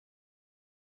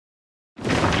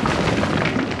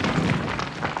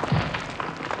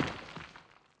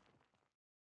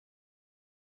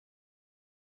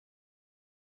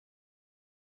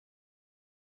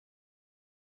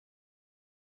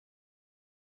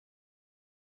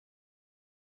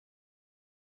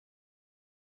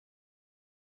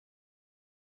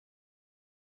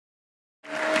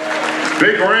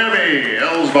Big Ramy,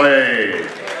 L's by A.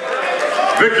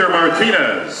 Victor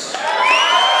Martinez.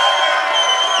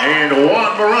 And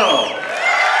Juan Morel.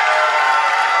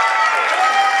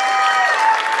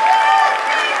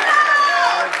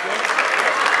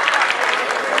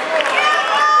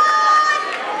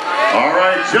 All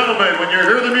right, gentlemen, when you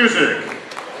hear the music,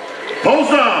 pose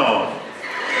down.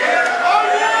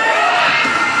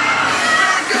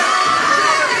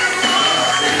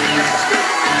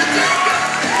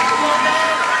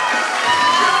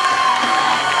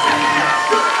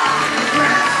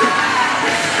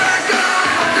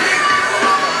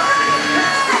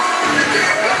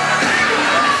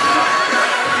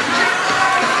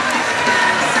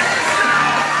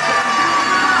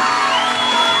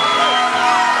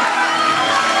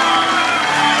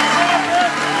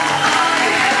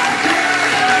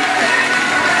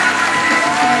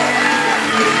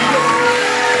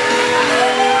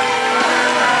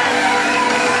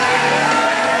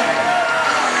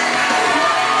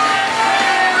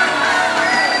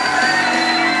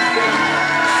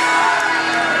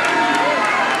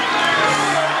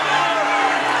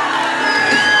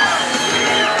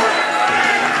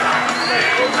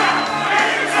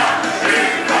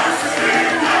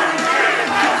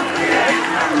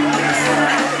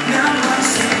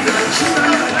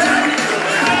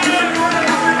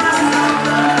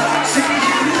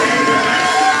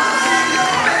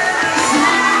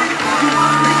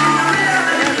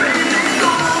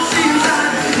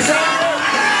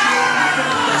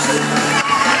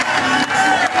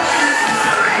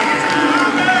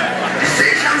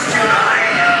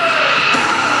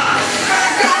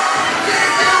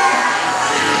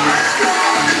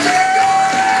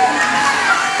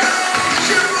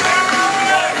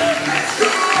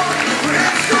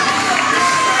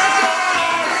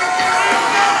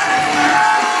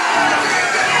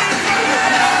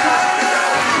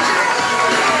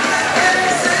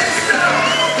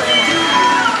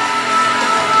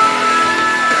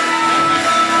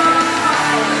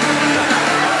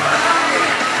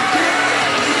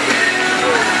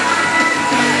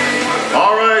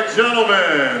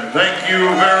 Gentlemen, thank you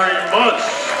very much.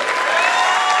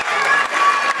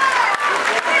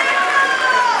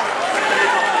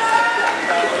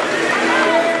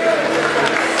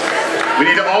 We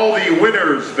need all the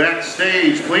winners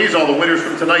backstage, please. All the winners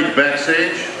from tonight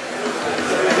backstage.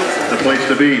 The place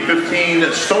to be,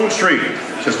 15 Stone Street.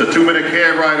 Just a 2-minute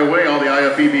cab ride away. All the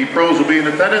IFBB pros will be in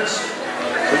attendance.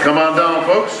 So come on down,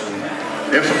 folks,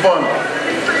 and have some fun.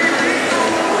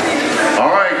 All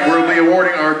right, we'll be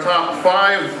awarding our top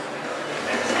 5.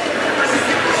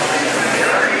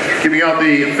 Giving out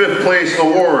the 5th place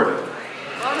award.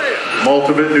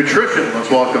 Ultimate Nutrition. Let's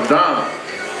welcome Don.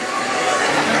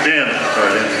 Dan,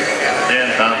 sorry, Dan,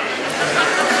 Tom.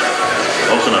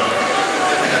 Close enough.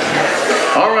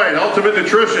 All right, Ultimate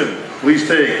Nutrition. Please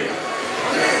take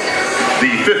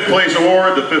the 5th place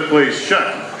award, the 5th place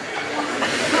check.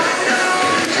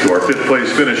 To our 5th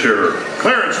place finisher,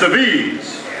 Clarence DeVries.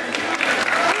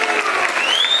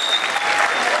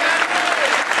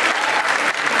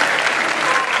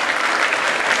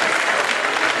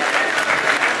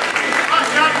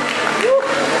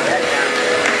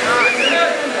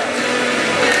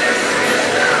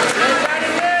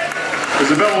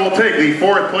 Isabella will take the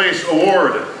 4th place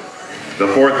award, the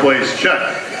 4th place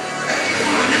check.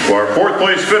 For our 4th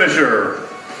place finisher,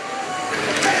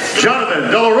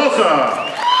 Jonathan De La Rosa.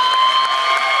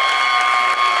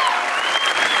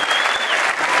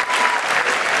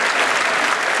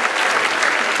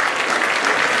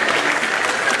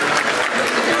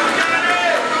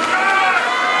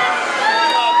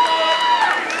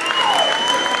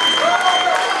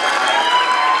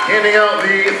 Handing out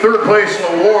the 3rd place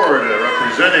award,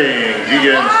 representing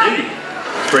GNC.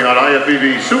 Let's bring out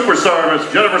IFBB Superstar,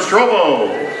 Miss Jennifer Strobo.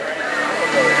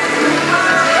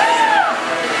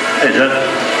 Hey, Jen.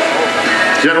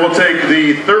 Jen will take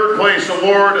the 3rd place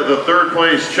award, the 3rd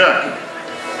place check.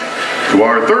 To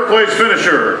our 3rd place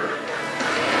finisher,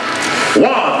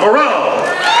 Juan Morel.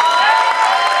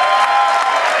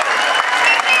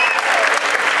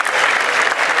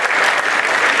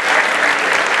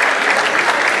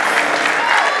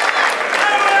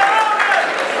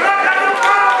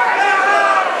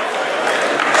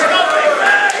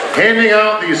 Handing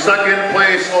out the 2nd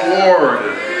place award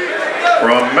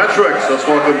from Metrics. Let's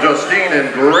welcome Justine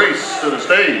and Grace to the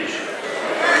stage.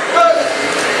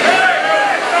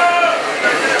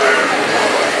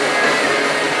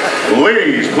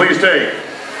 Ladies, please take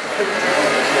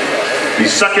the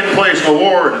 2nd place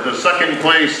award, the 2nd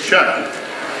place check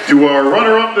to our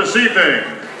runner-up this evening.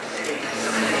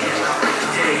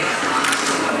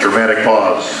 Dramatic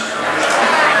pause.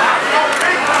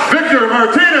 Victor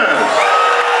Martinez.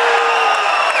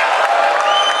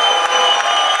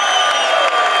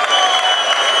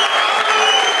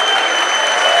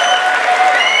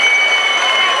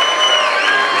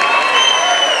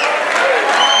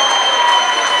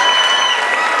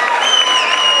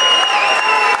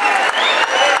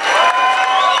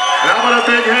 A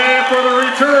big hand for the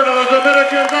return of the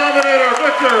Dominican Dominator,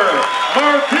 Victor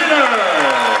Martinez.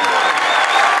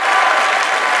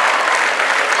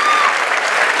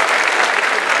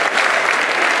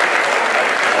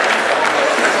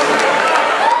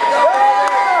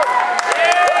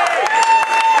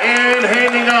 And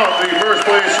handing out the first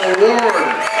place award,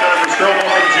 Jennifer Strobel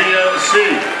from GMC,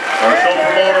 our show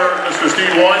promoter, Mr.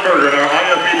 Steve Weinberger, and our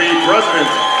IFBB president,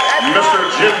 Mr.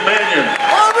 Jim Mannion.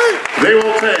 They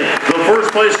will take the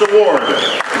first place award,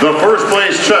 the first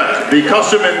place check, the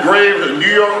custom engraved New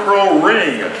York Pro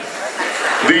ring,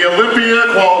 the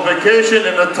Olympia qualification,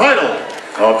 and the title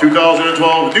of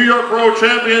 2012 New York Pro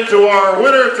champion to our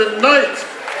winner tonight,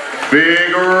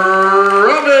 Big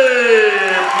Robbie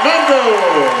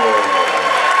Mondo.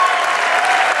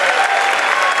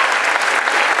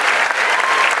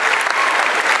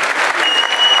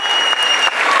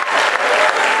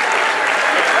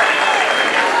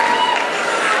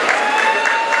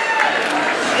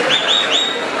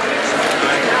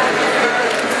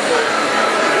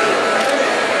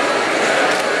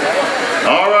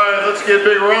 Get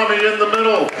Big Rami in the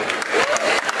middle.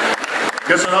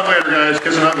 Kiss and hug later, guys.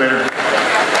 Kiss and hug later.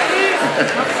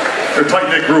 They're a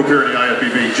tight-knit group here in the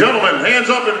IFBB. Gentlemen, hands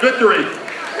up in victory.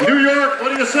 New York,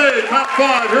 what do you say? Top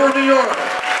 5 here in New York.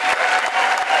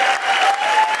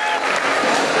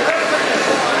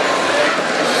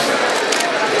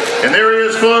 And there he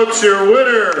is, folks, your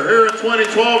winner here in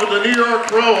 2012 of the New York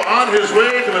Pro, on his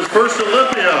way to his first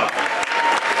Olympia.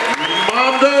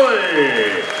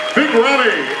 Mamdoi. Big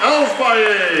Rami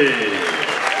Elsbaye.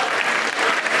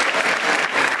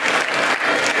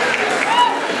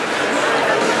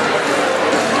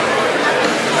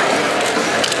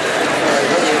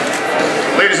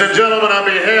 Ladies and gentlemen, on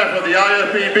behalf of the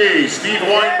IFBB, Steve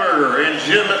Weinberger and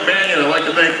Jim Mannion, I'd like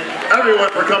to thank everyone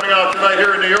for coming out tonight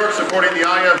here in New York supporting the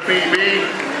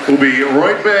IFBB. We'll be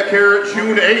right back here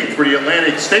June 8th for the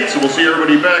Atlantic States, so we'll see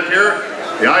everybody back here.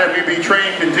 The IFBB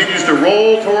train continues to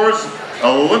roll towards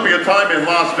Olympia time in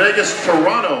Las Vegas,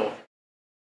 Toronto.